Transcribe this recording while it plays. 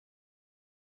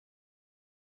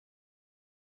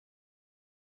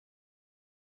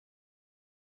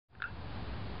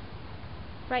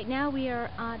Right now we are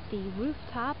at the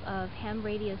rooftop of ham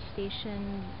radio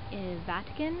station in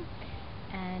Vatican,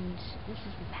 and this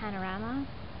is the panorama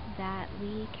that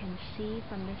we can see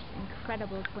from this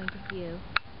incredible point of view.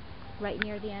 Right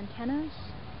near the antennas,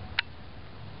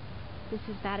 this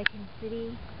is Vatican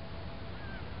City.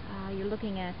 You're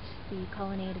looking at the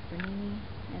colonnade of Bernini,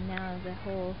 and now the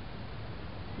whole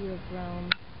view of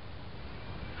Rome.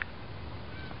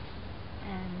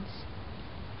 And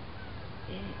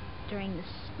during this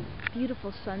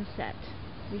beautiful sunset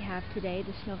we have today,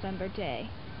 this November day.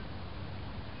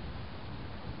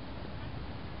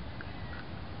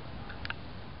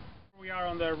 We are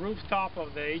on the rooftop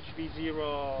of the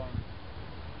HV0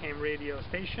 ham radio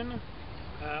station.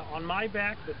 On my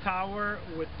back, the tower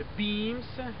with the beams.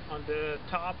 On the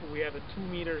top we have a 2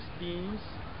 meters beams,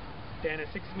 then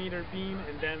a 6 meter beam,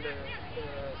 and then the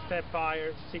step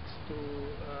wire 6 to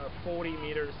 40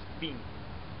 meters beam.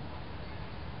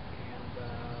 And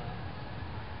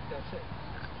that's it.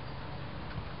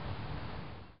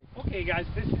 Okay guys,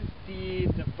 this is the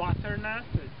butternut,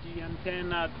 the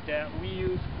antenna that we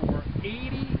use for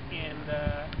 80 and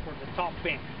for the top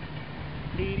band,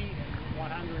 80 and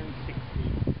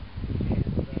 160.